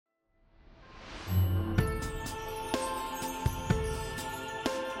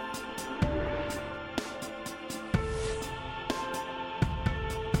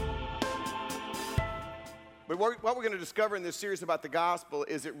what we're going to discover in this series about the gospel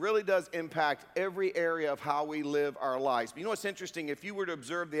is it really does impact every area of how we live our lives. But you know what's interesting? If you were to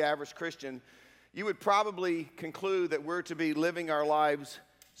observe the average Christian, you would probably conclude that we're to be living our lives,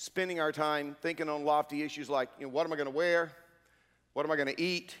 spending our time thinking on lofty issues like, what am I going to wear? What am I going to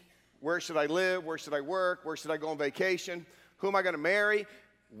eat? Where should I live? Where should I work? Where should I go on vacation? Who am I going to marry?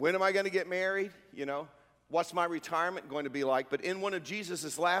 When am I going to get married? What's my retirement going to be like? But in one of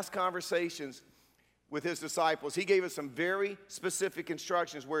Jesus' last conversations with his disciples, he gave us some very specific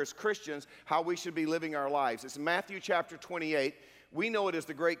instructions where as Christians, how we should be living our lives. It's Matthew chapter 28. We know it as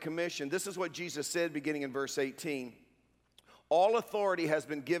the Great Commission. This is what Jesus said beginning in verse 18. All authority has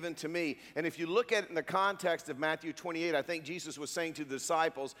been given to me. And if you look at it in the context of Matthew 28, I think Jesus was saying to the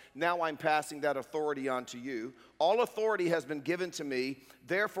disciples, now I'm passing that authority on to you. All authority has been given to me.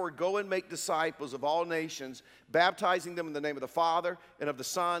 Therefore, go and make disciples of all nations, baptizing them in the name of the Father and of the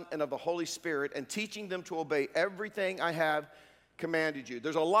Son and of the Holy Spirit, and teaching them to obey everything I have commanded you.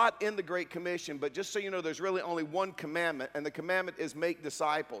 There's a lot in the Great Commission, but just so you know, there's really only one commandment, and the commandment is make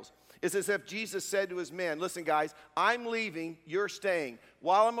disciples. It's as if Jesus said to his men, listen guys, I'm leaving, you're staying.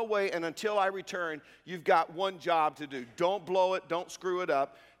 While I'm away and until I return, you've got one job to do. Don't blow it, don't screw it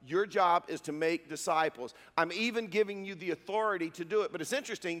up. Your job is to make disciples. I'm even giving you the authority to do it. But it's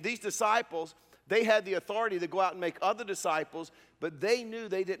interesting, these disciples, they had the authority to go out and make other disciples, but they knew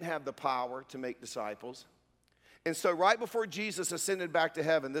they didn't have the power to make disciples. And so right before Jesus ascended back to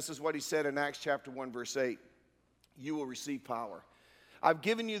heaven, this is what he said in Acts chapter 1, verse 8. You will receive power. I've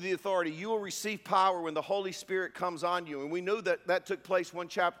given you the authority. You will receive power when the Holy Spirit comes on you. And we know that took place one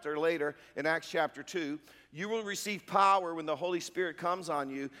chapter later in Acts chapter 2. You will receive power when the Holy Spirit comes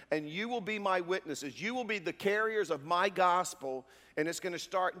on you, and you will be my witnesses. You will be the carriers of my gospel, and it's going to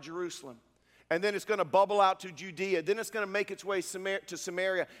start in Jerusalem. And then it's going to bubble out to Judea. Then it's going to make its way to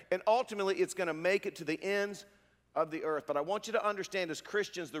Samaria. And ultimately, it's going to make it to the ends of the earth. But I want you to understand as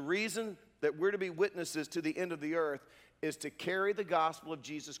Christians, the reason that we're to be witnesses to the end of the earth is to carry the gospel of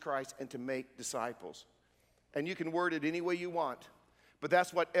Jesus Christ and to make disciples. And you can word it any way you want. But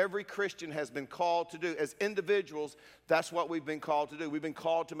that's what every Christian has been called to do. As individuals, that's what we've been called to do. We've been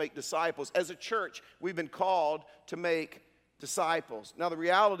called to make disciples. As a church, we've been called to make disciples. Now, the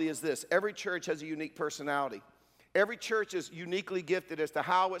reality is this. Every church has a unique personality. Every church is uniquely gifted as to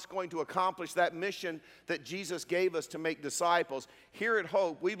how it's going to accomplish that mission that Jesus gave us to make disciples. Here at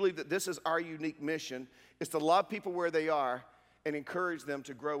Hope, we believe that this is our unique mission. It's to love people where they are and encourage them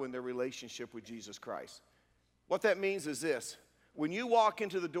to grow in their relationship with Jesus Christ. What that means is this. When you walk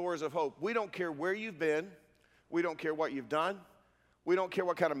into the doors of Hope, we don't care where you've been. We don't care what you've done. We don't care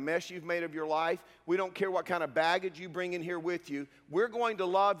what kind of mess you've made of your life. We don't care what kind of baggage you bring in here with you. We're going to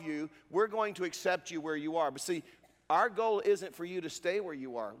love you. We're going to accept you where you are. But see, our goal isn't for you to stay where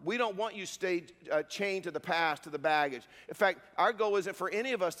you are. We don't want you to stay chained to the past, to the baggage. In fact, our goal isn't for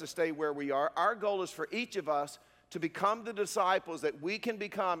any of us to stay where we are. Our goal is for each of us to become the disciples that we can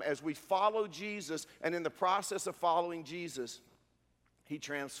become as we follow Jesus. And in the process of following Jesus, he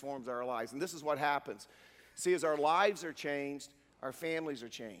transforms our lives. And this is what happens. See, as our lives are changed, our families are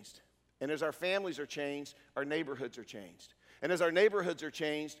changed. And as our families are changed, our neighborhoods are changed. And as our neighborhoods are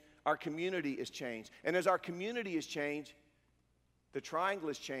changed, our community is changed. And as our community is changed, the triangle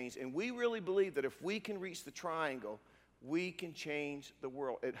is changed. And we really believe that if we can reach the triangle, we can change the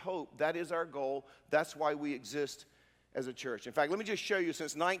world. At Hope, that is our goal. That's why we exist as a church. In fact, let me just show you,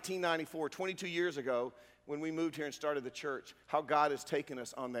 since 1994, 22 years ago, when we moved here and started the church, how God has taken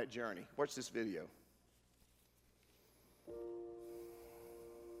us on that journey. Watch this video.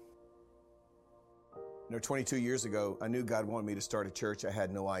 22 years ago, I knew God wanted me to start a church. I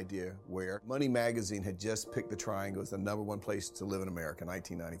had no idea where. Money Magazine had just picked the Triangle as the #1 place to live in America in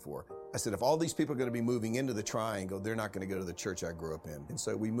 1994. I said, if all these people are going to be moving into the Triangle, they're not going to go to the church I grew up in. And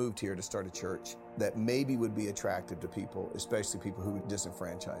so we moved here to start a church that maybe would be attractive to people, especially people who were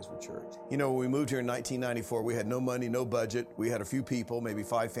disenfranchised with church. When we moved here in 1994, we had no money, no budget. We had a few people, maybe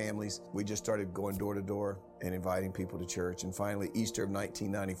 5 families. We just started going door to door and inviting people to church. And finally, Easter of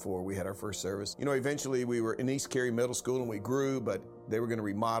 1994, we had our first service. Eventually we were in East Cary Middle School and we grew, but they were going to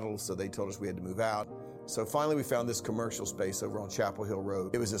remodel, so they told us we had to move out. So finally we found this commercial space over on Chapel Hill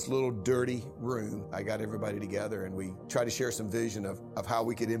Road. It was this little dirty room. I got everybody together and we tried to share some vision of how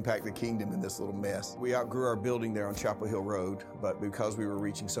we could impact the kingdom in this little mess. We outgrew our building there on Chapel Hill Road, but because we were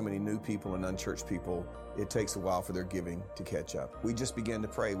reaching so many new people and unchurched people, it takes a while for their giving to catch up. We just began to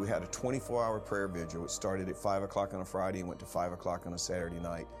pray. We had a 24-hour prayer vigil. It started at 5 o'clock on a Friday and went to 5 o'clock on a Saturday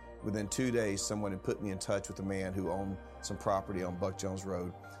night. Within 2 days, someone had put me in touch with a man who owned some property on Buck Jones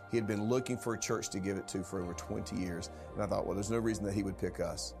Road. He had been looking for a church to give it to for over 20 years. And I thought, well, there's no reason that he would pick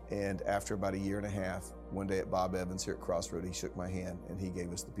us. And after about a year and a half, one day at Bob Evans here at Crossroad, he shook my hand and he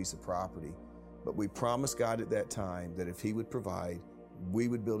gave us the piece of property. But we promised God at that time that if he would provide, we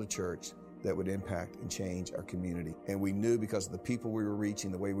would build a church that would impact and change our community. And we knew because of the people we were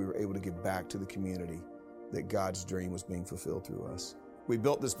reaching, the way we were able to give back to the community, that God's dream was being fulfilled through us. We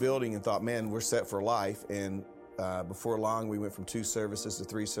built this building and thought, man, we're set for life. And before long, we went from 2 services to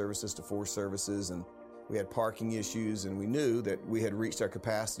 3 services to 4 services. And we had parking issues. And we knew that we had reached our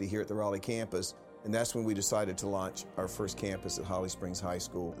capacity here at the Raleigh campus. And that's when we decided to launch our first campus at Holly Springs High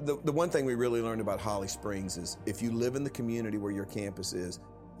School. The one thing we really learned about Holly Springs is if you live in the community where your campus is,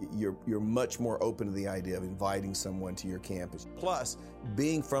 you're much more open to the idea of inviting someone to your campus. Plus,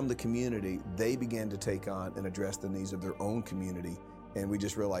 being from the community, they began to take on and address the needs of their own community. And we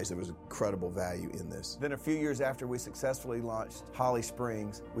just realized there was incredible value in this. Then a few years after we successfully launched Holly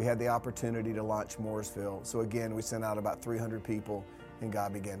Springs, we had the opportunity to launch Mooresville. So again, we sent out about 300 people and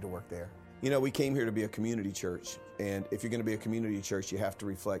God began to work there. You know, we came here to be a community church. And if you're going to be a community church, you have to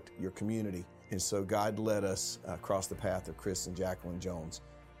reflect your community. And so God led us across the path of Chris and Jacqueline Jones,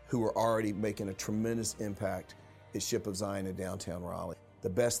 who were already making a tremendous impact at Ship of Zion in downtown Raleigh. The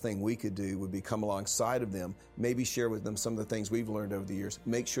best thing we could do would be come alongside of them, maybe share with them some of the things we've learned over the years,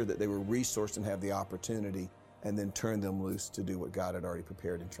 make sure that they were resourced and have the opportunity, and then turn them loose to do what God had already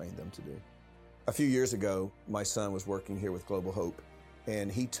prepared and trained them to do. A few years ago, my son was working here with Global Hope,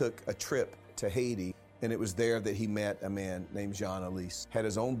 and he took a trip to Haiti, and it was there that he met a man named Jean Elise. Had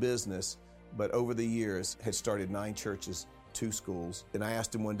his own business, but over the years had started 9 churches, 2 schools. And I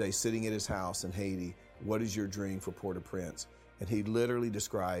asked him one day, sitting at his house in Haiti, what is your dream for Port-au-Prince? And he literally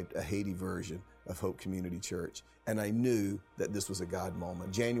described a Haiti version of Hope Community Church. And I knew that this was a God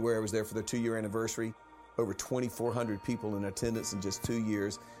moment. January, I was there for their 2-year anniversary. Over 2,400 people in attendance in just 2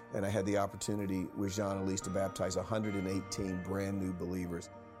 years. And I had the opportunity with Jean Elise to baptize 118 brand new believers.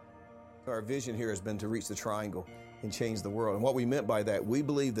 Our vision here has been to reach the Triangle and change the world. And what we meant by that, we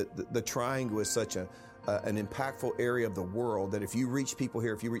believe that the Triangle is such an impactful area of the world that if you reach people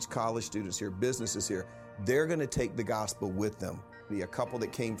here, if you reach college students here, businesses here, they're going to take the gospel with them. A couple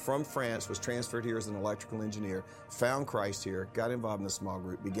that came from France, was transferred here as an electrical engineer, found Christ here, got involved in a small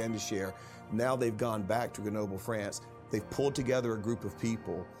group, began to share. Now they've gone back to Grenoble, France. They've pulled together a group of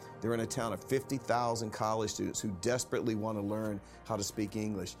people. They're in a town of 50,000 college students who desperately want to learn how to speak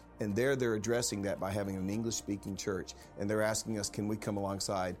English. And they're addressing that by having an English-speaking church. And they're asking us, can we come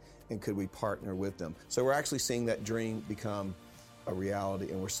alongside and could we partner with them? So we're actually seeing that dream become a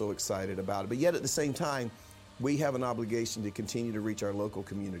reality, and we're so excited about it. But yet at the same time, we have an obligation to continue to reach our local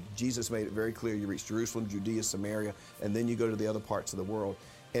community. Jesus made it very clear, you reach Jerusalem, Judea, Samaria, and then you go to the other parts of the world.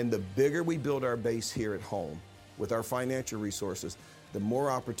 And the bigger we build our base here at home with our financial resources, the more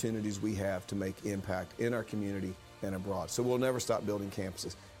opportunities we have to make impact in our community and abroad. So we'll never stop building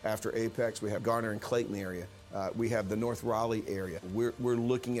campuses. After Apex, we have Garner and Clayton area. We have the North Raleigh area. We're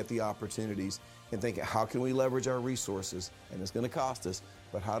looking at the opportunities and thinking, how can we leverage our resources? And it's going to cost us,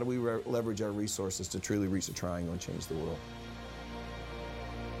 but how do we leverage our resources to truly reach the Triangle and change the world?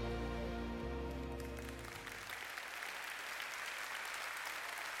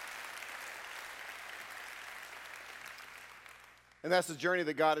 And that's the journey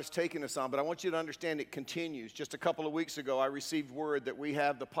that God has taken us on. But I want you to understand it continues. Just a couple of weeks ago, I received word that we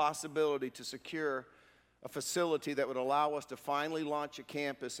have the possibility to secure a facility that would allow us to finally launch a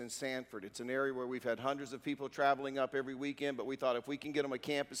campus in Sanford. It's an area where we've had hundreds of people traveling up every weekend, but we thought if we can get them a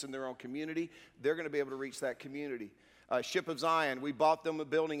campus in their own community, they're going to be able to reach that community. Ship of Zion, we bought them a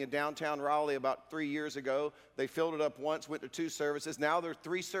building in downtown Raleigh about 3 years ago. They filled it up once, went to 2 services. Now there are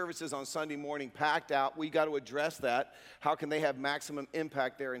 3 services on Sunday morning packed out. We got to address that. How can they have maximum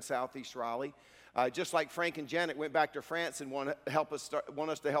impact there in Southeast Raleigh? Just like Frank and Janet went back to France and want us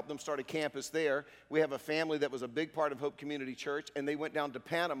to help them start a campus there. We have a family that was a big part of Hope Community Church, and they went down to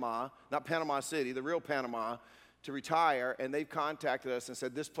Panama, not Panama City, the real Panama, to retire, and they've contacted us and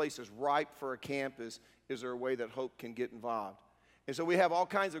said, this place is ripe for a campus. Is there a way that Hope can get involved? And so we have all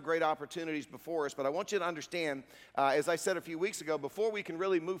kinds of great opportunities before us, but I want you to understand, as I said a few weeks ago, before we can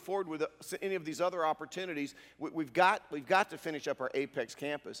really move forward with any of these other opportunities, we've got to finish up our Apex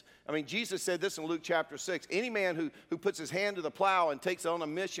campus. I mean, Jesus said this in Luke chapter 6. Any man who puts his hand to the plow and takes on a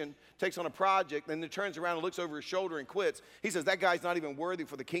mission, takes on a project, and then turns around and looks over his shoulder and quits, he says that guy's not even worthy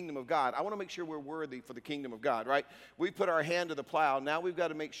for the kingdom of God. I want to make sure we're worthy for the kingdom of God, right? We put our hand to the plow. Now we've got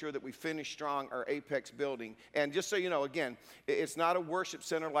to make sure that we finish strong our Apex building. And just so you know, again, it's not a worship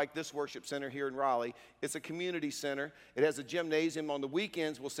center like this worship center here in Raleigh. It's a community center. It has a gymnasium. On the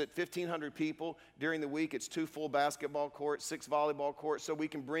weekends, we'll sit 1,500 people. During the week, it's 2 full basketball courts, 6 volleyball courts, so we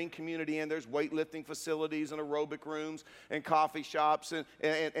can bring community in. There's weightlifting facilities and aerobic rooms and coffee shops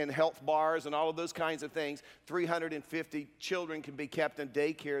and health bars and all of those kinds of things. 350 children can be kept in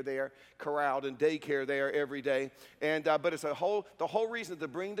daycare there, corralled in daycare there every day. But it's the whole reason to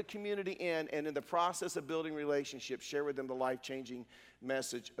bring the community in, and in the process of building relationships, share with them the life-changing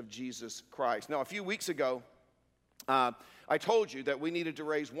message of Jesus Christ. Now, a few weeks ago, I told you that we needed to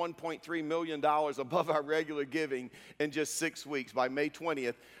raise $1.3 million above our regular giving in just 6 weeks by May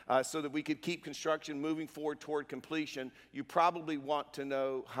 20th so that we could keep construction moving forward toward completion. You probably want to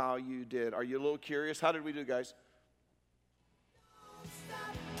know how you did. Are you a little curious? How did we do, guys?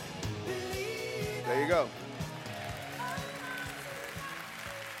 There you go.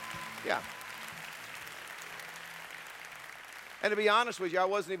 Yeah. And to be honest with you, I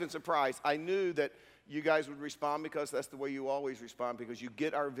wasn't even surprised. I knew that you guys would respond because that's the way you always respond, because you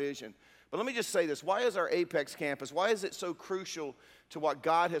get our vision. But let me just say this. Why is our Apex campus, why is it so crucial to what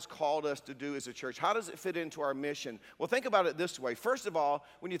God has called us to do as a church? How does it fit into our mission? Well, think about it this way. First of all,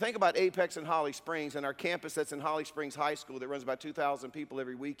 when you think about Apex in Holly Springs and our campus that's in Holly Springs High School that runs about 2,000 people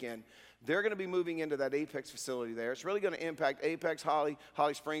every weekend, they're going to be moving into that Apex facility there. It's really going to impact Apex, Holly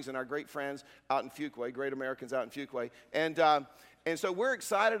Springs, and our great friends out in Fuquay, great Americans out in Fuquay. And so we're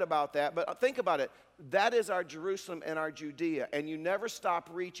excited about that. But think about it. That is our Jerusalem and our Judea. And you never stop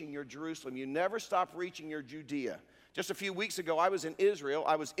reaching your Jerusalem. You never stop reaching your Judea. Just a few weeks ago, I was in Israel.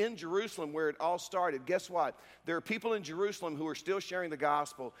 I was in Jerusalem where it all started. Guess what? There are people in Jerusalem who are still sharing the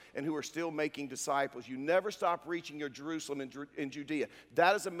gospel and who are still making disciples. You never stop reaching your Jerusalem in Judea.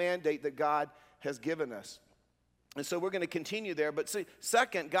 That is a mandate that God has given us. And so we're going to continue there. But see,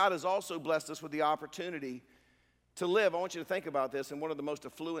 second, God has also blessed us with the opportunity to live, I want you to think about this, in one of the most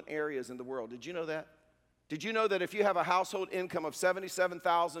affluent areas in the world. Did you know that? Did you know that if you have a household income of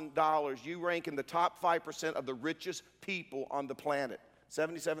 $77,000, you rank in the top 5% of the richest people on the planet?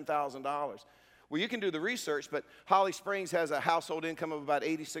 $77,000. Well, you can do the research, but Holly Springs has a household income of about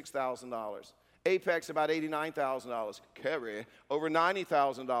 $86,000. Apex, about $89,000. Cary, over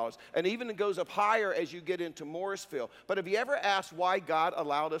 $90,000. And even it goes up higher as you get into Morrisville. But have you ever asked why God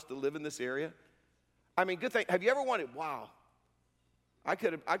allowed us to live in this area? I mean, good thing. Have you ever wondered, wow, I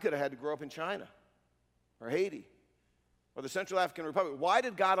could have had to grow up in China or Haiti or the Central African Republic. Why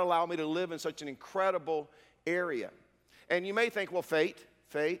did God allow me to live in such an incredible area? And you may think, well, fate,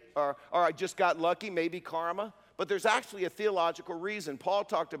 or I just got lucky, maybe karma. But there's actually a theological reason. Paul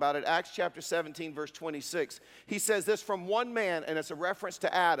talked about it, Acts chapter 17, verse 26. He says this, from one man, and it's a reference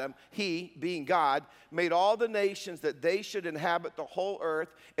to Adam, he, being God, made all the nations that they should inhabit the whole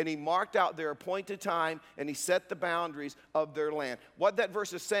earth, and he marked out their appointed time, and he set the boundaries of their land. What that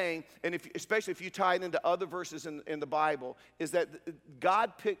verse is saying, and especially if you tie it into other verses in the Bible, is that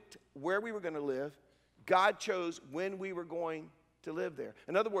God picked where we were going to live. God chose when we were going to live there.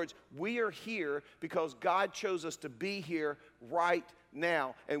 In other words, we are here because God chose us to be here right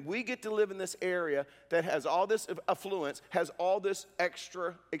now. And we get to live in this area that has all this affluence, has all this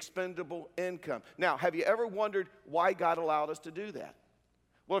extra expendable income. Now, have you ever wondered why God allowed us to do that?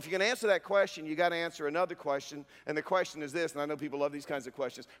 Well, if you can answer that question, you got to answer another question. And the question is this, and I know people love these kinds of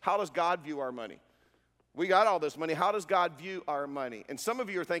questions. How does God view our money? We got all this money. How does God view our money? And some of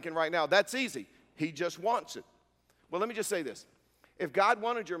you are thinking right now, that's easy. He just wants it. Well, let me just say this. If God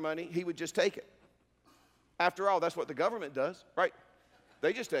wanted your money, he would just take it. After all, that's what the government does, right?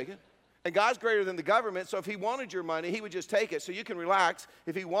 They just take it. And God's greater than the government, so if he wanted your money, he would just take it. So you can relax.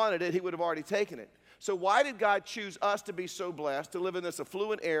 If he wanted it, he would have already taken it. So why did God choose us to be so blessed, to live in this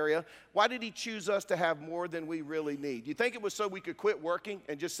affluent area? Why did he choose us to have more than we really need? Do you think it was so we could quit working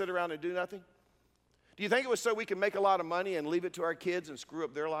and just sit around and do nothing? Do you think it was so we could make a lot of money and leave it to our kids and screw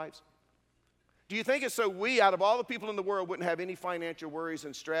up their lives? Do you think it's so we, out of all the people in the world, wouldn't have any financial worries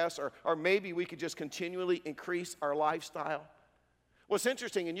and stress, or maybe we could just continually increase our lifestyle? Well, it's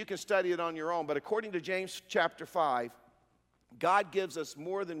interesting, and you can study it on your own, but according to James chapter 5, God gives us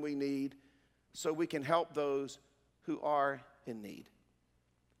more than we need so we can help those who are in need.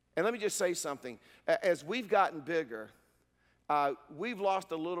 And let me just say something. As we've gotten bigger, we've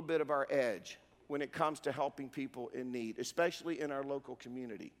lost a little bit of our edge when it comes to helping people in need, especially in our local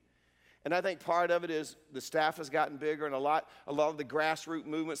community. And I think part of it is the staff has gotten bigger, and a lot of the grassroots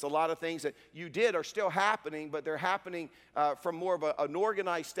movements, a lot of things that you did are still happening, but they're happening from more of an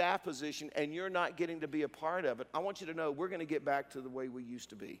organized staff position, and you're not getting to be a part of it. I want you to know we're going to get back to the way we used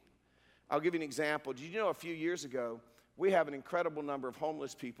to be. I'll give you an example. Did you know a few years ago, We have an incredible number of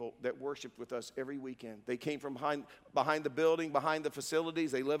homeless people that worshiped with us every weekend. They came from behind the building, behind the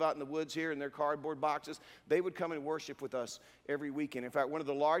facilities. They live out in the woods here in their cardboard boxes. They would come and worship with us every weekend. In fact, one of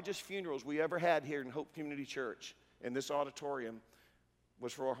the largest funerals we ever had here in Hope Community Church in this auditorium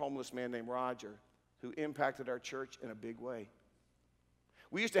was for a homeless man named Roger, who impacted our church in a big way.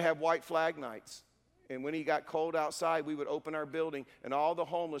 We used to have white flag nights. And when he got cold outside, we would open our building, and all the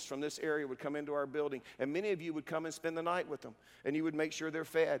homeless from this area would come into our building. And many of you would come and spend the night with them. And you would make sure they're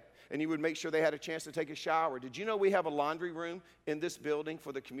fed. And you would make sure they had a chance to take a shower. Did you know we have a laundry room in this building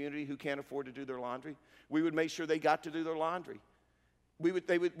for the community who can't afford to do their laundry? We would make sure they got to do their laundry.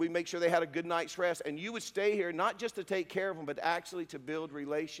 We'd make sure they had a good night's rest. And you would stay here not just to take care of them, but actually to build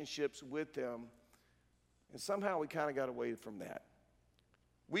relationships with them. And somehow we kind of got away from that.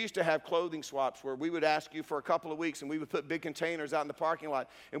 We used to have clothing swaps where we would ask you for a couple of weeks, and we would put big containers out in the parking lot,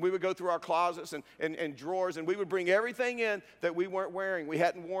 and we would go through our closets and drawers, and we would bring everything in that we weren't wearing, we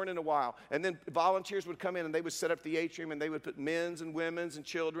hadn't worn in a while. And then volunteers would come in, and they would set up the atrium, and they would put men's and women's and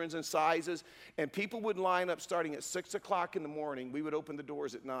children's and sizes, and people would line up starting at 6 o'clock in the morning. We would open the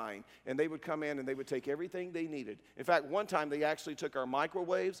doors at 9, and they would come in, and they would take everything they needed. In fact, one time they actually took our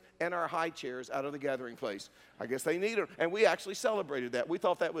microwaves and our high chairs out of the gathering place. I guess they needed them, and we actually celebrated that. We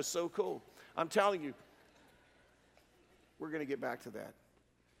thought that was so cool. I'm telling you, we're going to get back to that.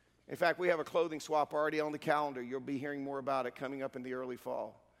 In fact, we have a clothing swap already on the calendar. You'll be hearing more about it coming up in the early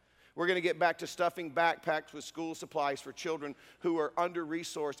fall. We're going to get back to stuffing backpacks with school supplies for children who are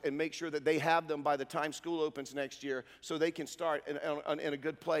under-resourced and make sure that they have them by the time school opens next year so they can start in a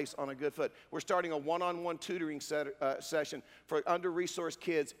good place, on a good foot. We're starting a one-on-one tutoring session for under-resourced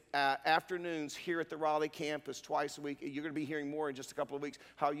kids afternoons here at the Raleigh campus twice a week. You're going to be hearing more in just a couple of weeks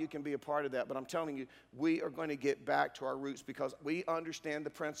how you can be a part of that. But I'm telling you, we are going to get back to our roots because we understand the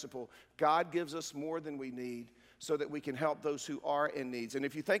principle. God gives us more than we need, so that we can help those who are in needs. And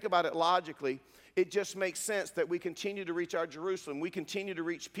if you think about it logically, it just makes sense that we continue to reach our Jerusalem. We continue to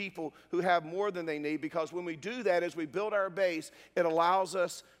reach people who have more than they need, because when we do that, as we build our base, it allows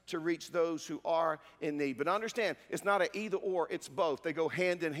us to reach those who are in need. But understand, it's not an either or, it's both. They go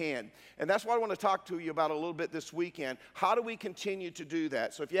hand in hand. And that's what I want to talk to you about a little bit this weekend. How do we continue to do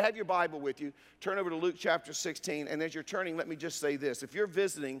that? So if you have your Bible with you, turn over to Luke chapter 16. And as you're turning, let me just say this. If you're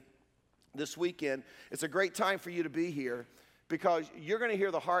visiting this weekend, it's a great time for you to be here, because you're going to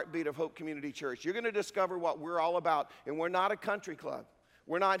hear the heartbeat of Hope Community Church. You're going to discover what we're all about. And we're not a country club.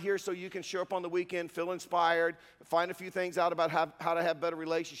 We're not here so you can show up on the weekend, feel inspired, find a few things out about how to have better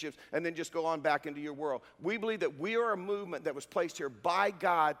relationships, and then just go on back into your world. We believe that we are a movement that was placed here by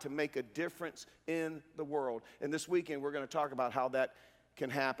God to make a difference in the world. And this weekend, we're going to talk about how that can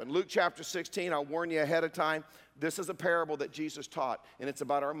happen. Luke chapter 16, I'll warn you ahead of time. This is a parable that Jesus taught, and it's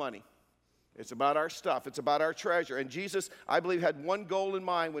about our money. It's about our stuff. It's about our treasure. And Jesus, I believe, had one goal in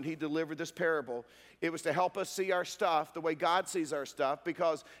mind when he delivered this parable. It was to help us see our stuff the way God sees our stuff,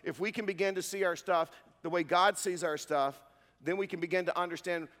 because if we can begin to see our stuff the way God sees our stuff, then we can begin to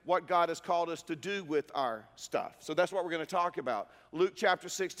understand what God has called us to do with our stuff. So that's what we're going to talk about. Luke chapter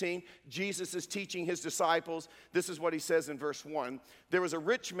 16, Jesus is teaching his disciples. This is what he says in verse 1. There was a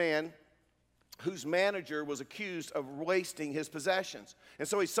rich man whose manager was accused of wasting his possessions. And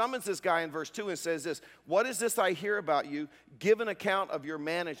so he summons this guy in verse 2 and says this: "What is this I hear about you? Give an account of your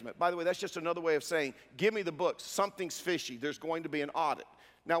management." By the way, that's just another way of saying, give me the books. Something's fishy. There's going to be an audit.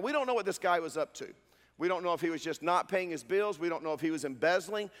 Now, we don't know what this guy was up to. We don't know if he was just not paying his bills. We don't know if he was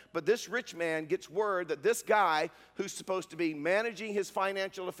embezzling. But this rich man gets word that this guy, who's supposed to be managing his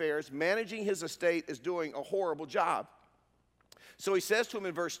financial affairs, managing his estate, is doing a horrible job. So he says to him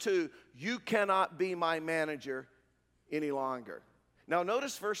in verse 2, "You cannot be my manager any longer." Now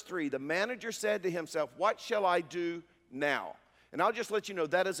notice verse 3. The manager said to himself, "What shall I do now?" And I'll just let you know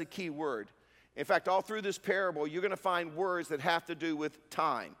that is a key word. In fact, all through this parable, you're going to find words that have to do with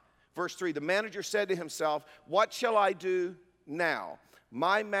time. Verse 3, the manager said to himself, "What shall I do now?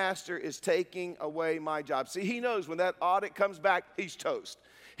 My master is taking away my job." See, he knows when that audit comes back, he's toast.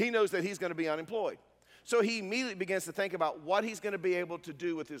 He knows that he's going to be unemployed. So he immediately begins to think about what he's going to be able to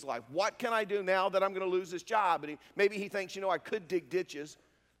do with his life. What can I do now that I'm going to lose this job? And maybe he thinks, I could dig ditches.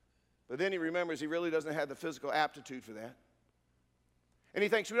 But then he remembers he really doesn't have the physical aptitude for that. And he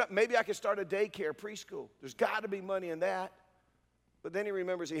thinks, maybe I could start a daycare, preschool. There's got to be money in that. But then he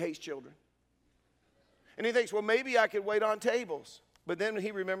remembers he hates children. And he thinks, maybe I could wait on tables. But then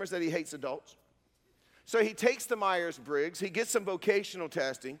he remembers that he hates adults. So he takes the Myers-Briggs, he gets some vocational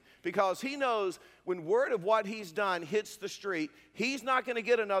testing, because he knows when word of what he's done hits the street, he's not going to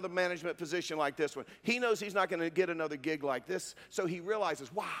get another management position like this one. He knows he's not going to get another gig like this. So he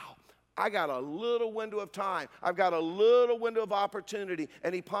realizes, wow, I got a little window of time. I've got a little window of opportunity.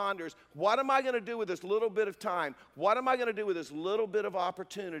 And he ponders, what am I going to do with this little bit of time? What am I going to do with this little bit of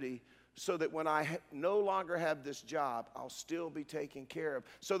opportunity so that when I no longer have this job, I'll still be taken care of,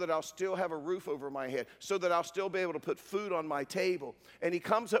 so that I'll still have a roof over my head, so that I'll still be able to put food on my table? And he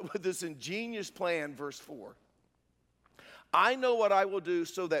comes up with this ingenious plan, verse 4. I know what I will do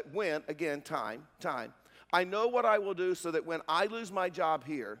so that when, again, time, I know what I will do so that when I lose my job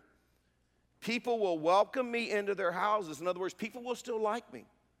here, people will welcome me into their houses. In other words, people will still like me.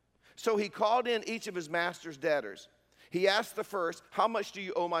 So he called in each of his master's debtors. He asked the first, how much do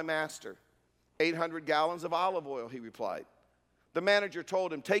you owe my master? 800 gallons of olive oil, he replied. The manager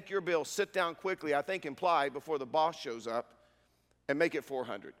told him, take your bill, sit down quickly, I think implied, before the boss shows up, and make it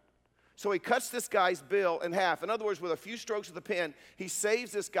 400. So he cuts this guy's bill in half. In other words, with a few strokes of the pen, he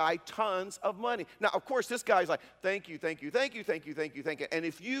saves this guy tons of money. Now, of course, this guy's like, thank you, thank you, thank you, thank you, thank you, thank you. And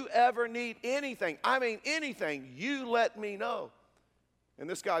if you ever need anything, I mean anything, you let me know. And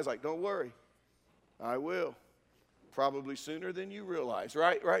this guy's like, don't worry, I will. Probably sooner than you realize,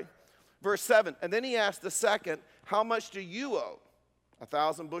 right? Verse 7, and then he asked the second, how much do you owe?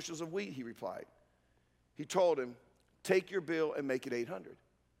 1,000 bushels of wheat, he replied. He told him, take your bill and make it 800.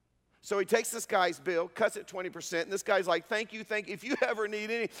 So he takes this guy's bill, cuts it 20%, and this guy's like, thank you. If you ever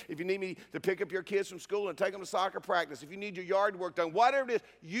need if you need me to pick up your kids from school and take them to soccer practice, if you need your yard work done, whatever it is,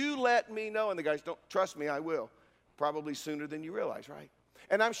 you let me know. And the guys, don't trust me, I will. Probably sooner than you realize, right?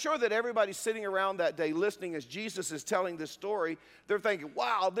 And I'm sure that everybody sitting around that day listening as Jesus is telling this story, they're thinking,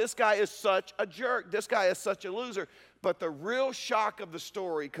 wow, this guy is such a jerk. This guy is such a loser. But the real shock of the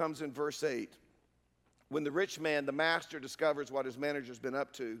story comes in verse 8. When the rich man, the master, discovers what his manager's been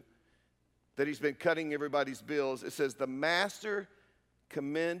up to, that he's been cutting everybody's bills, it says, the master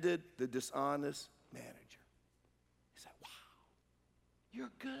commended the dishonest manager. He said, wow,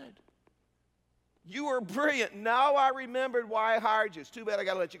 you're good. You were brilliant. Now I remembered why I hired you. It's too bad I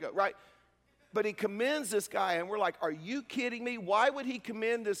got to let you go, right? But he commends this guy, and we're like, are you kidding me? Why would he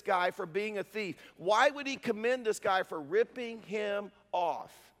commend this guy for being a thief? Why would he commend this guy for ripping him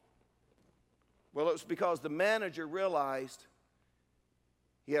off? Well, it was because the manager realized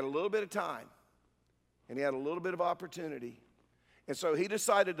he had a little bit of time, and he had a little bit of opportunity. And so he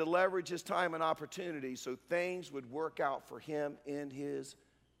decided to leverage his time and opportunity so things would work out for him in his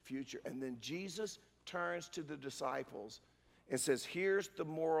future. And then Jesus turns to the disciples and says, here's the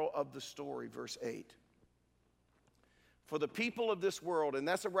moral of the story, verse 8. For the people of this world, and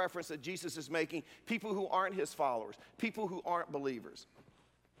that's a reference that Jesus is making, people who aren't his followers, people who aren't believers.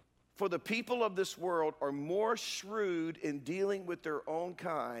 For the people of this world are more shrewd in dealing with their own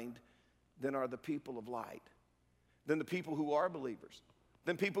kind than are the people of light, than the people who are believers,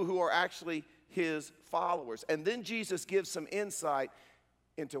 than people who are actually his followers. And then Jesus gives some insight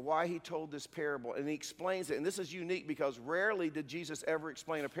into why he told this parable, and he explains it. And this is unique because rarely did Jesus ever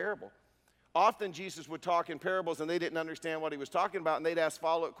explain a parable. Often Jesus would talk in parables and they didn't understand what he was talking about, and they'd ask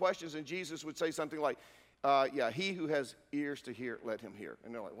follow-up questions, and Jesus would say something like, he who has ears to hear, let him hear.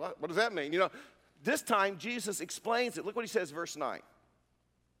 And they're like, what does that mean? This time Jesus explains it. Look what he says, verse 9.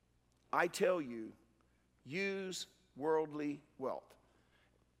 I tell you, use worldly wealth.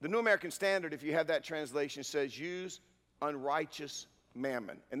 The New American Standard, if you have that translation, says use unrighteous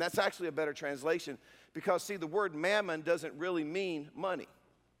mammon. And that's actually a better translation because, see, the word mammon doesn't really mean money.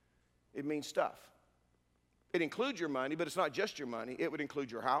 It means stuff. It includes your money, but it's not just your money. It would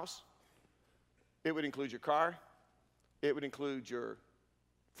include your house. It would include your car. It would include your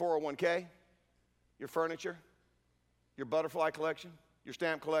 401k, your furniture, your butterfly collection, your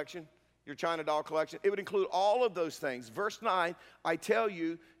stamp collection, your China doll collection. It would include all of those things. Verse 9, I tell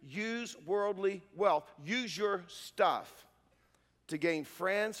you, use worldly wealth. Use your stuff to gain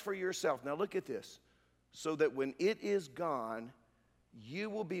friends for yourself. Now look at this. So that when it is gone, you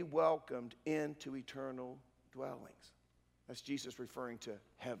will be welcomed into eternal dwellings. That's Jesus referring to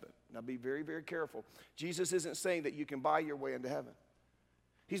heaven. Now be very, very careful. Jesus isn't saying that you can buy your way into heaven.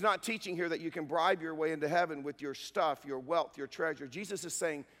 He's not teaching here that you can bribe your way into heaven with your stuff, your wealth, your treasure. Jesus is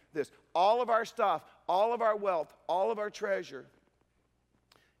saying this: all of our stuff, all of our wealth, all of our treasure,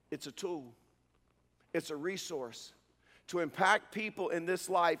 it's a tool. It's a resource to impact people in this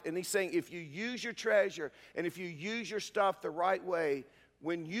life. And he's saying if you use your treasure and if you use your stuff the right way,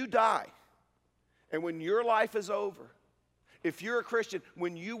 when you die and when your life is over, if you're a Christian,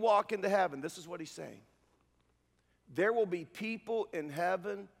 when you walk into heaven, this is what he's saying. There will be people in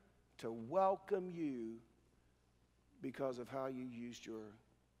heaven to welcome you because of how you used your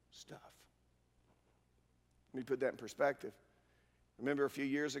stuff. Let me put that in perspective. Remember a few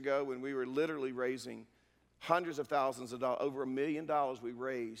years ago when we were literally raising hundreds of thousands of dollars, over $1 million we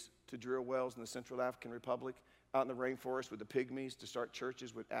raised to drill wells in the Central African Republic, out in the rainforest with the pygmies, to start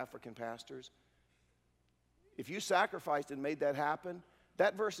churches with African pastors. If you sacrificed and made that happen,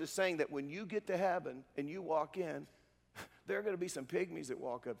 that verse is saying that when you get to heaven and you walk in, there are going to be some pygmies that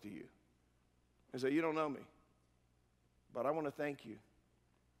walk up to you and say, you don't know me, but I want to thank you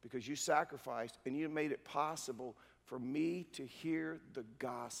because you sacrificed and you made it possible for me to hear the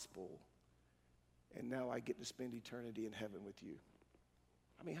gospel, and now I get to spend eternity in heaven with you.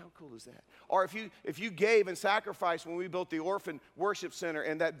 I mean, how cool is that? Or if you gave and sacrificed when we built the orphan worship center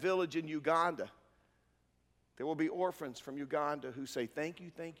in that village in Uganda, there will be orphans from Uganda who say, thank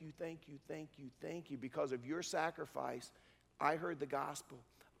you, thank you, thank you, thank you, thank you. Because of your sacrifice, I heard the gospel.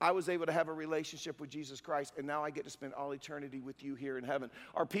 I was able to have a relationship with Jesus Christ, and now I get to spend all eternity with you here in heaven.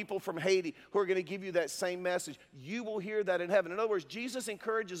 Or people from Haiti who are going to give you that same message. You will hear that in heaven. In other words, Jesus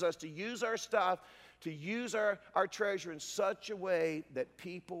encourages us to use our stuff, to use our treasure in such a way that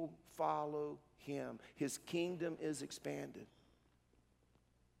people follow him. His kingdom is expanded.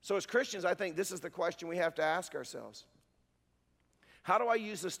 So as Christians, I think this is the question we have to ask ourselves. How do I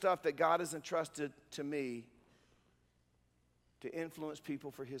use the stuff that God has entrusted to me to influence people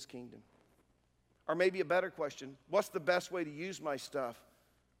for his kingdom? Or maybe a better question, what's the best way to use my stuff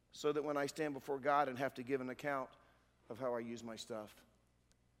so that when I stand before God and have to give an account of how I use my stuff,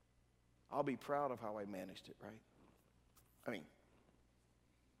 I'll be proud of how I managed it, right? I mean,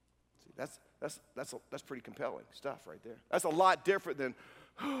 see, that's pretty compelling stuff right there. That's a lot different than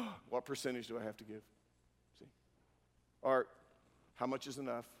what percentage do I have to give? See? Or how much is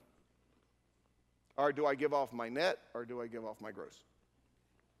enough? Or do I give off my net or do I give off my gross?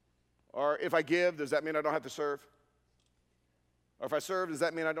 Or if I give, does that mean I don't have to serve? Or if I serve, does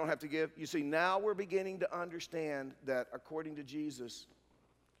that mean I don't have to give? You see, now we're beginning to understand that according to Jesus,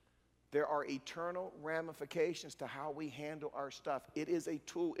 there are eternal ramifications to how we handle our stuff. It is a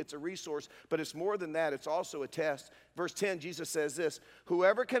tool, it's a resource, but it's more than that. It's also a test. Verse 10, Jesus says this,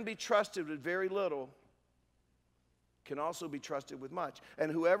 whoever can be trusted with very little can also be trusted with much.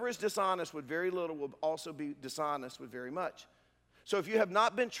 And whoever is dishonest with very little will also be dishonest with very much. So if you have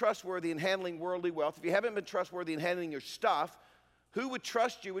not been trustworthy in handling worldly wealth, if you haven't been trustworthy in handling your stuff, who would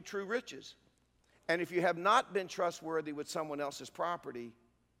trust you with true riches? And if you have not been trustworthy with someone else's property,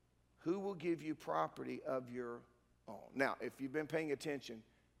 who will give you property of your own? Now, if you've been paying attention,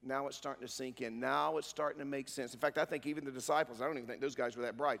 now it's starting to sink in. Now it's starting to make sense. In fact, I think even the disciples, I don't even think those guys were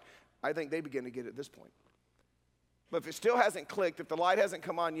that bright. I think they begin to get it at this point. But if it still hasn't clicked, if the light hasn't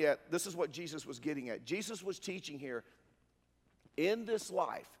come on yet, this is what Jesus was getting at. Jesus was teaching here, in this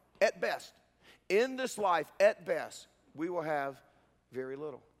life, at best, we will have very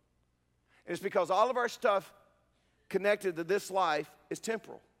little. And it's because all of our stuff connected to this life is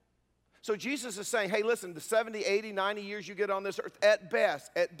temporal. So Jesus is saying, hey, listen, the 70, 80, 90 years you get on this earth, at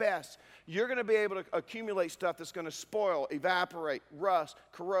best, you're going to be able to accumulate stuff that's going to spoil, evaporate, rust,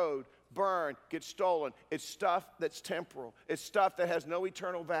 corrode, burn, get stolen. It's stuff that's temporal. It's stuff that has no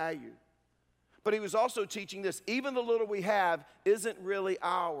eternal value. But he was also teaching this, even the little we have isn't really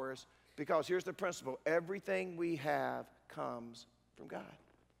ours, because here's the principle, everything we have comes from God.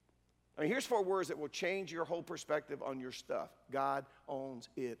 I mean, here's 4 words that will change your whole perspective on your stuff. God owns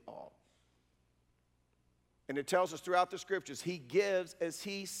it all. And it tells us throughout the scriptures, he gives as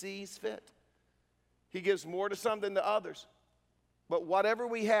he sees fit. He gives more to some than to others. But whatever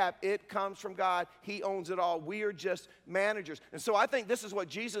we have, it comes from God. He owns it all. We are just managers. And so I think this is what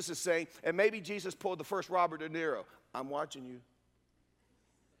Jesus is saying. And maybe Jesus pulled the first Robert De Niro. I'm watching you.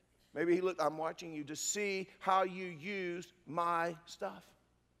 Maybe he looked, I'm watching you to see how you used my stuff.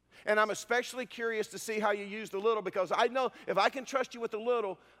 And I'm especially curious to see how you use the little, because I know if I can trust you with a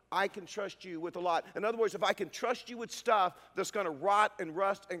little, I can trust you with a lot. In other words, if I can trust you with stuff that's going to rot and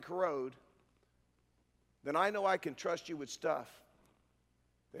rust and corrode, then I know I can trust you with stuff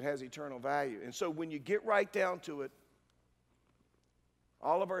that has eternal value. And so when you get right down to it,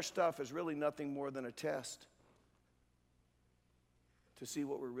 all of our stuff is really nothing more than a test to see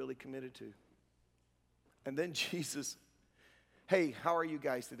what we're really committed to. And then Jesus, hey, how are you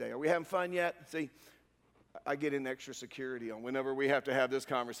guys today? Are we having fun yet? See, I get in extra security on whenever we have to have this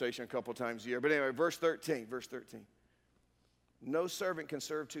conversation a couple times a year. But anyway, verse 13. No servant can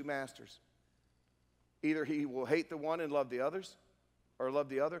serve 2 masters. Either he will hate the one and love the others, or love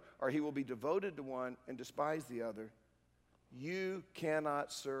the other, or he will be devoted to one and despise the other. You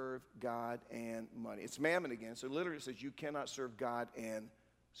cannot serve God and money. It's mammon again, so literally it says you cannot serve God and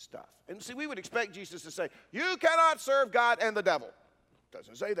stuff. And see, we would expect Jesus to say, you cannot serve God and the devil.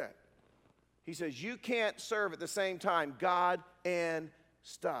 Doesn't say that. He says you can't serve at the same time God and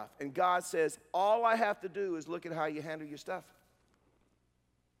stuff. And God says, all I have to do is look at how you handle your stuff.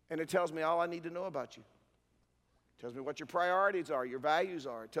 And it tells me all I need to know about you. It tells me what your priorities are, your values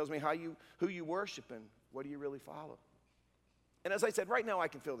are. It tells me who you worship and what do you really follow. And as I said, right now I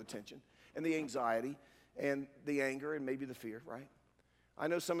can feel the tension and the anxiety and the anger and maybe the fear, right? I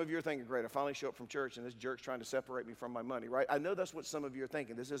know some of you are thinking, great, I finally show up from church and this jerk's trying to separate me from my money, right? I know that's what some of you are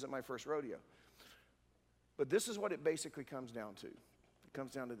thinking. This isn't my first rodeo. But this is what it basically comes down to. It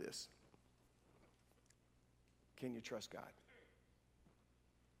comes down to this. Can you trust God?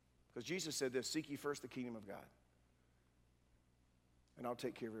 Because Jesus said this, seek ye first the kingdom of God, and I'll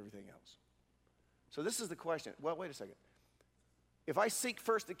take care of everything else. So this is the question. Well, wait a second. If I seek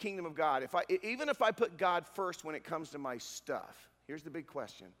first the kingdom of God, even if I put God first when it comes to my stuff, here's the big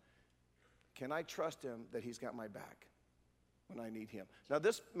question. Can I trust him that he's got my back when I need him? Now,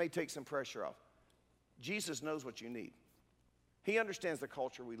 this may take some pressure off. Jesus knows what you need. He understands the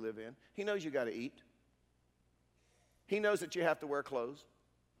culture we live in. He knows you got to eat. He knows that you have to wear clothes.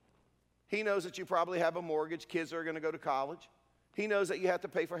 He knows that you probably have a mortgage, kids are going to go to college. He knows that you have to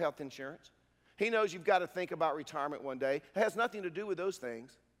pay for health insurance. He knows you've got to think about retirement one day. It has nothing to do with those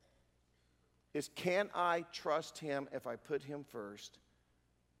things. It's can I trust him if I put him first?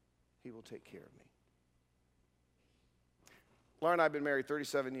 He will take care of me. Laura and I have been married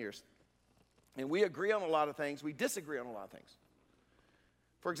 37 years. And we agree on a lot of things. We disagree on a lot of things.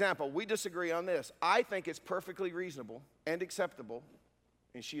 For example, we disagree on this. I think it's perfectly reasonable and acceptable,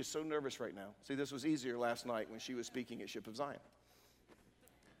 and she is so nervous right now. See, this was easier last night when she was speaking at Ship of Zion.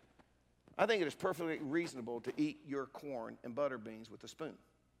 I think it is perfectly reasonable to eat your corn and butter beans with a spoon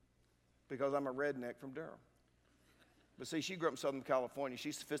because I'm a redneck from Durham. But see, she grew up in Southern California.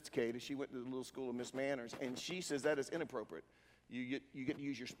 She's sophisticated. She went to the little school of Miss Manners, and she says that is inappropriate. You get to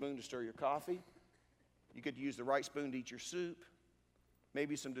use your spoon to stir your coffee. You get to use the right spoon to eat your soup,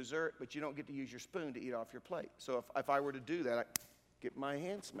 maybe some dessert, but you don't get to use your spoon to eat off your plate. So if I were to do that, I'd get my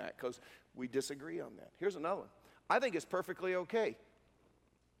hand smacked because we disagree on that. Here's another one. I think it's perfectly okay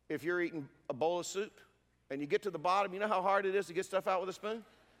if you're eating a bowl of soup and you get to the bottom, you know how hard it is to get stuff out with a spoon?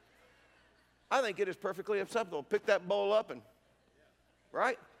 I think it is perfectly acceptable. Pick that bowl up and,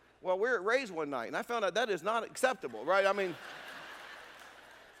 right? Well, we were at Ray's one night, and I found out that is not acceptable, right? I mean,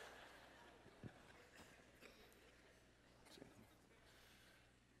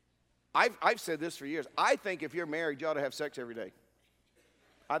 I've said this for years. I think if you're married, you ought to have sex every day.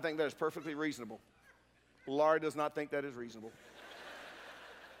 I think that is perfectly reasonable. Laura does not think that is reasonable.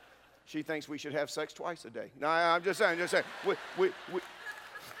 She thinks we should have sex twice a day. No, I'm just saying.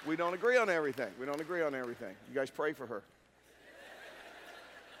 We don't agree on everything. We don't agree on everything. You guys pray for her.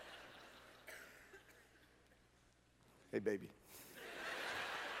 Hey, baby.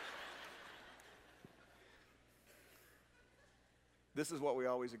 This is what we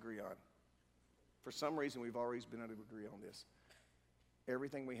always agree on. For some reason, we've always been able to agree on this.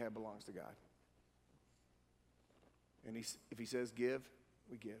 Everything we have belongs to God. And if he says give,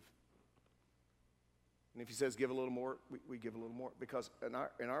 we give. And if he says give a little more, we give a little more. Because in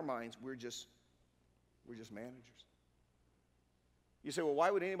our minds, we're just managers. You say, well, why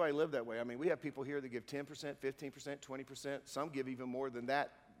would anybody live that way? I mean, we have people here that give 10%, 15%, 20%. Some give even more than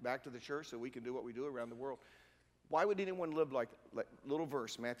that back to the church so we can do what we do around the world. Why would anyone live like little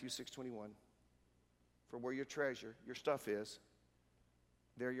verse, Matthew 6:21? For where your treasure, your stuff is,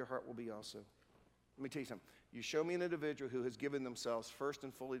 there your heart will be also. Let me tell you something. You show me an individual who has given themselves first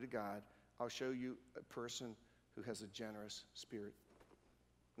and fully to God, I'll show you a person who has a generous spirit.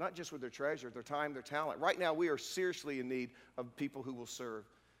 Not just with their treasure, their time, their talent. Right now, we are seriously in need of people who will serve.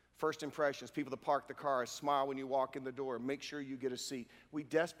 First impressions, people that park the car, smile when you walk in the door, make sure you get a seat. We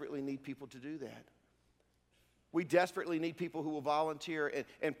desperately need people to do that. We desperately need people who will volunteer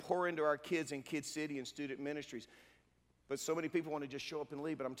and pour into our kids in Kid City and student ministries. But so many people want to just show up and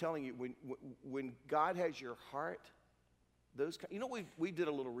leave. But I'm telling you, when God has your heart, you know, we did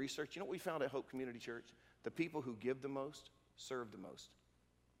a little research. You know what we found at Hope Community Church? The people who give the most serve the most.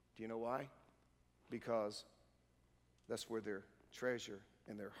 Do you know why? Because that's where their treasure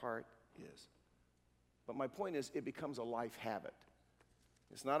and their heart is. But my point is, it becomes a life habit.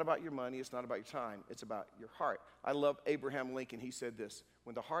 It's not about your money. It's not about your time. It's about your heart. I love Abraham Lincoln. He said this,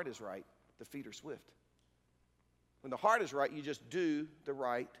 when the heart is right, the feet are swift. When the heart is right, you just do the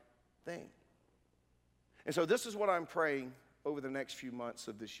right thing. And so this is what I'm praying over the next few months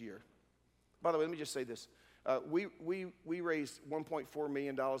of this year. By the way, let me just say this. We raised $1.4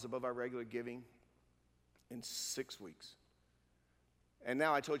 million above our regular giving in 6 weeks. And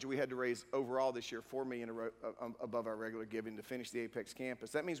now I told you we had to raise overall this year $4 million above our regular giving to finish the Apex campus.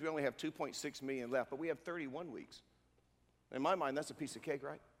 That means we only have $2.6 million left, but we have 31 weeks. In my mind, that's a piece of cake,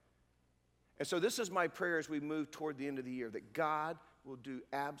 right? And so this is my prayer as we move toward the end of the year, that God will do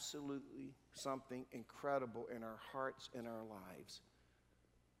absolutely something incredible in our hearts and our lives.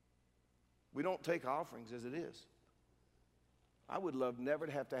 We don't take offerings as it is. I would love never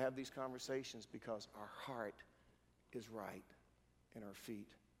to have these conversations because our heart is right and our feet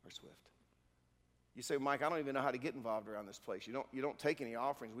are swift. You say, Mike, I don't even know how to get involved around this place. You don't take any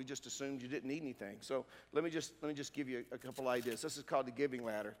offerings. We just assumed you didn't need anything. So let me just give you a couple ideas. This is called the giving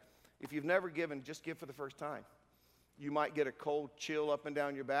ladder. If you've never given, just give for the first time. You might get a cold chill up and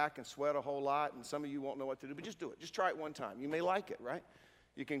down your back and sweat a whole lot, and some of you won't know what to do, but just do it. Just try it one time. You may like it, right?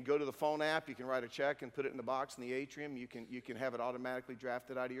 You can go to the phone app. You can write a check and put it in the box in the atrium. You can have it automatically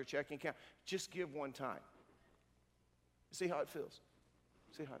drafted out of your checking account. Just give one time. See how it feels.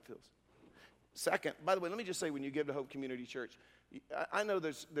 See how it feels. Second, by the way, let me just say, when you give to Hope Community Church, I know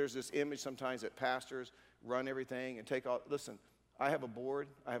there's this image sometimes that pastors run everything and take all. Listen, I have a board.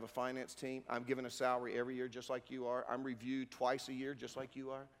 I have a finance team. I'm given a salary every year just like you are. I'm reviewed twice a year just like you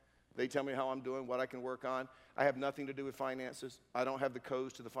are. They tell me how I'm doing, what I can work on. I have nothing to do with finances. I don't have the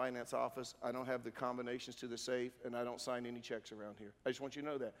codes to the finance office. I don't have the combinations to the safe, and I don't sign any checks around here. I just want you to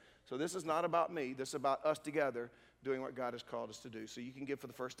know that. So this is not about me. This is about us together doing what God has called us to do. So you can give for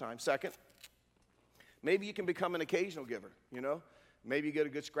the first time. Second, maybe you can become an occasional giver, you know. Maybe you get a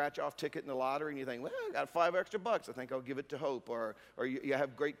good scratch-off ticket in the lottery and you think, well, I got $5 extra. I think I'll give it to Hope. Or you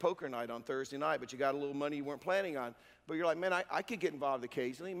have great poker night on Thursday night, but you got a little money you weren't planning on. But you're like, man, I could get involved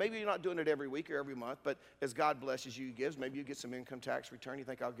occasionally. Maybe you're not doing it every week or every month, but as God blesses you, He gives. Maybe you get some income tax return. You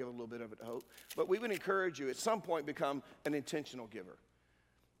think, I'll give a little bit of it to Hope. But we would encourage you at some point become an intentional giver.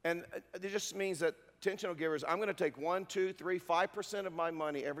 And it just means that intentional givers, I'm going to take 1, 2, 3, 5% of my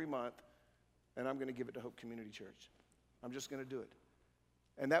money every month, and I'm going to give it to Hope Community Church. I'm just going to do it.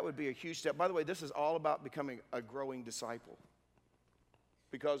 And that would be a huge step. By the way, this is all about becoming a growing disciple.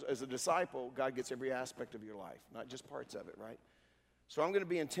 Because as a disciple, God gets every aspect of your life, not just parts of it, right? So I'm going to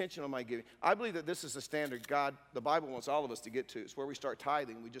be intentional in my giving. I believe that this is the standard the Bible wants all of us to get to. It's where we start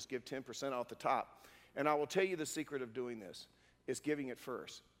tithing. We just give 10% off the top. And I will tell you the secret of doing this. It's giving it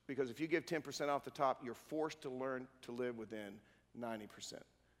first. Because if you give 10% off the top, you're forced to learn to live within 90%.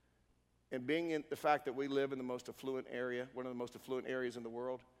 And being in the fact that we live in the most affluent area, one of the most affluent areas in the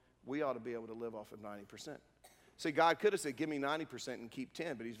world, we ought to be able to live off of 90%. See, God could have said, give me 90% and keep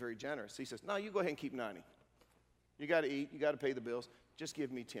 10, but He's very generous. He says, no, you go ahead and keep 90. You got to eat, you got to pay the bills, just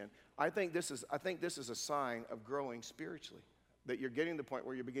give me 10. I think this is a sign of growing spiritually, that you're getting to the point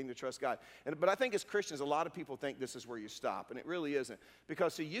where you're beginning to trust God. But I think as Christians, a lot of people think this is where you stop, and it really isn't.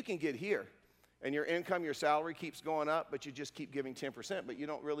 Because, see, you can get here, and your income, your salary keeps going up, but you just keep giving 10%, but you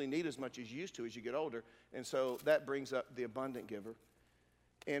don't really need as much as you used to as you get older. And so that brings up the abundant giver.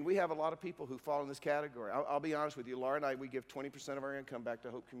 And we have a lot of people who fall in this category. I'll be honest with you. Laura and I, we give 20% of our income back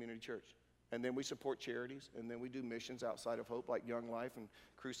to Hope Community Church. And then we support charities, and then we do missions outside of Hope, like Young Life and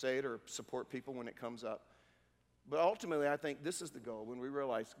Crusade, or support people when it comes up. But ultimately, I think this is the goal, when we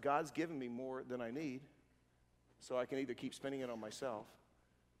realize God's given me more than I need, so I can either keep spending it on myself,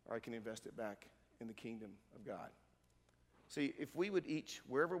 or I can invest it back in the kingdom of God. See, if we would each,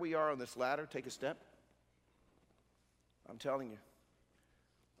 wherever we are on this ladder, take a step, I'm telling you,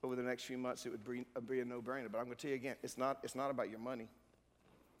 over the next few months, it would be a no-brainer. But I'm going to tell you again, it's not about your money.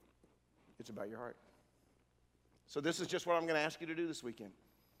 It's about your heart. So this is just what I'm going to ask you to do this weekend.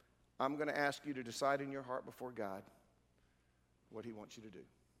 I'm going to ask you to decide in your heart before God what He wants you to do.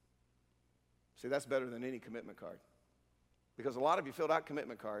 See, that's better than any commitment card. Because a lot of you filled out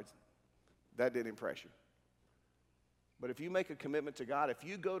commitment cards. That didn't impress you. But if you make a commitment to God, if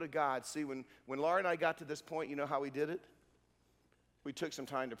you go to God, see, when Laura and I got to this point, you know how we did it? We took some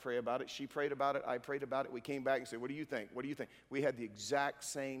time to pray about it. She prayed about it. I prayed about it. We came back and said, what do you think? What do you think? We had the exact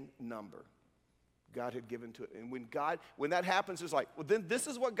same number God had given to it. And when that happens, it's like, well, then this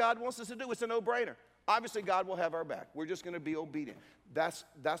is what God wants us to do. It's a no-brainer. Obviously, God will have our back. We're just going to be obedient. That's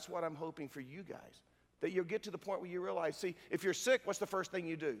what I'm hoping for you guys, that you'll get to the point where you realize, see, if you're sick, what's the first thing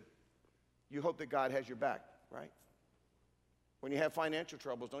you do? You hope that God has your back, right? When you have financial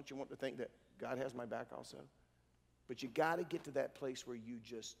troubles, don't you want to think that God has my back also? But you got to get to that place where you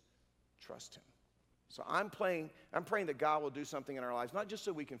just trust Him. So I'm praying that God will do something in our lives, not just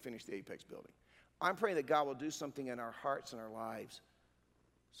so we can finish the Apex building. I'm praying that God will do something in our hearts and our lives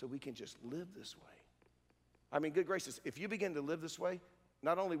so we can just live this way. I mean, good gracious, if you begin to live this way,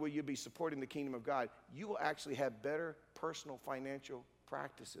 not only will you be supporting the kingdom of God, you will actually have better personal financial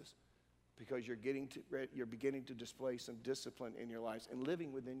practices because you're beginning to display some discipline in your lives and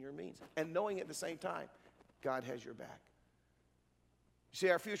living within your means and knowing at the same time God has your back. You see,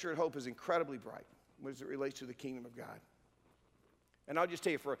 our future at Hope is incredibly bright as it relates to the kingdom of God. And I'll just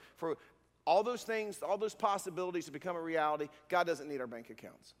tell you, for all those things, all those possibilities to become a reality, God doesn't need our bank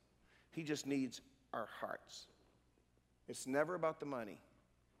accounts. He just needs our hearts. It's never about the money.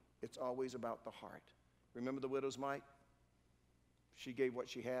 It's always about the heart. Remember the widow's mite? She gave what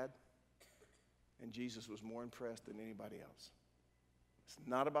she had, and Jesus was more impressed than anybody else. It's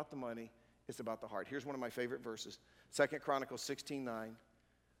not about the money. It's about the heart. Here's one of my favorite verses. 2 Chronicles 16:9.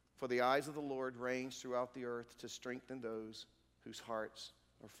 For the eyes of the Lord range throughout the earth to strengthen those whose hearts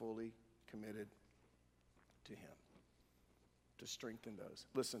are fully committed to him. To strengthen those.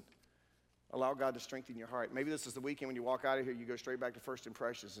 Listen, allow God to strengthen your heart. Maybe this is the weekend when you walk out of here, you go straight back to first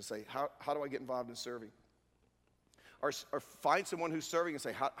impressions and say, how do I get involved in serving? Or find someone who's serving and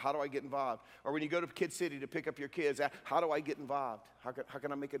say, how do I get involved? Or when you go to Kid City to pick up your kids, how do I get involved? How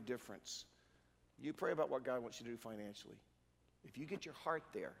can I make a difference? You pray about what God wants you to do financially. If you get your heart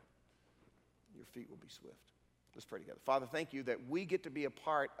there, your feet will be swift. Let's pray together. Father, thank you that we get to be a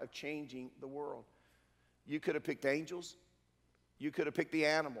part of changing the world. You could have picked angels. You could have picked the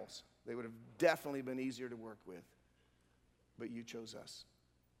animals. They would have definitely been easier to work with. But you chose us.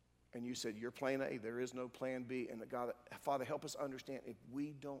 And you said, you're plan A, there is no plan B. And God, Father, help us understand, if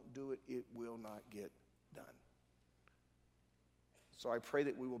we don't do it, it will not get done. So I pray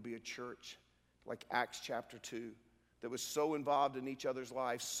that we will be a church like Acts chapter 2, that was so involved in each other's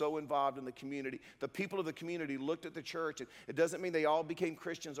lives, so involved in the community. The people of the community looked at the church, and it doesn't mean they all became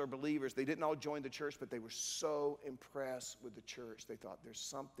Christians or believers. They didn't all join the church, but they were so impressed with the church. They thought, there's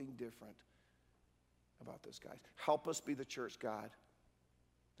something different about those guys. Help us be the church, God,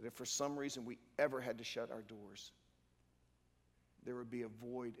 that if for some reason we ever had to shut our doors, there would be a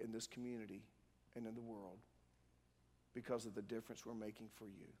void in this community and in the world because of the difference we're making for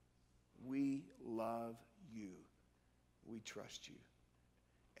you. We love you. We trust you.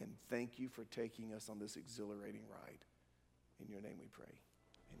 And thank you for taking us on this exhilarating ride. In your name we pray.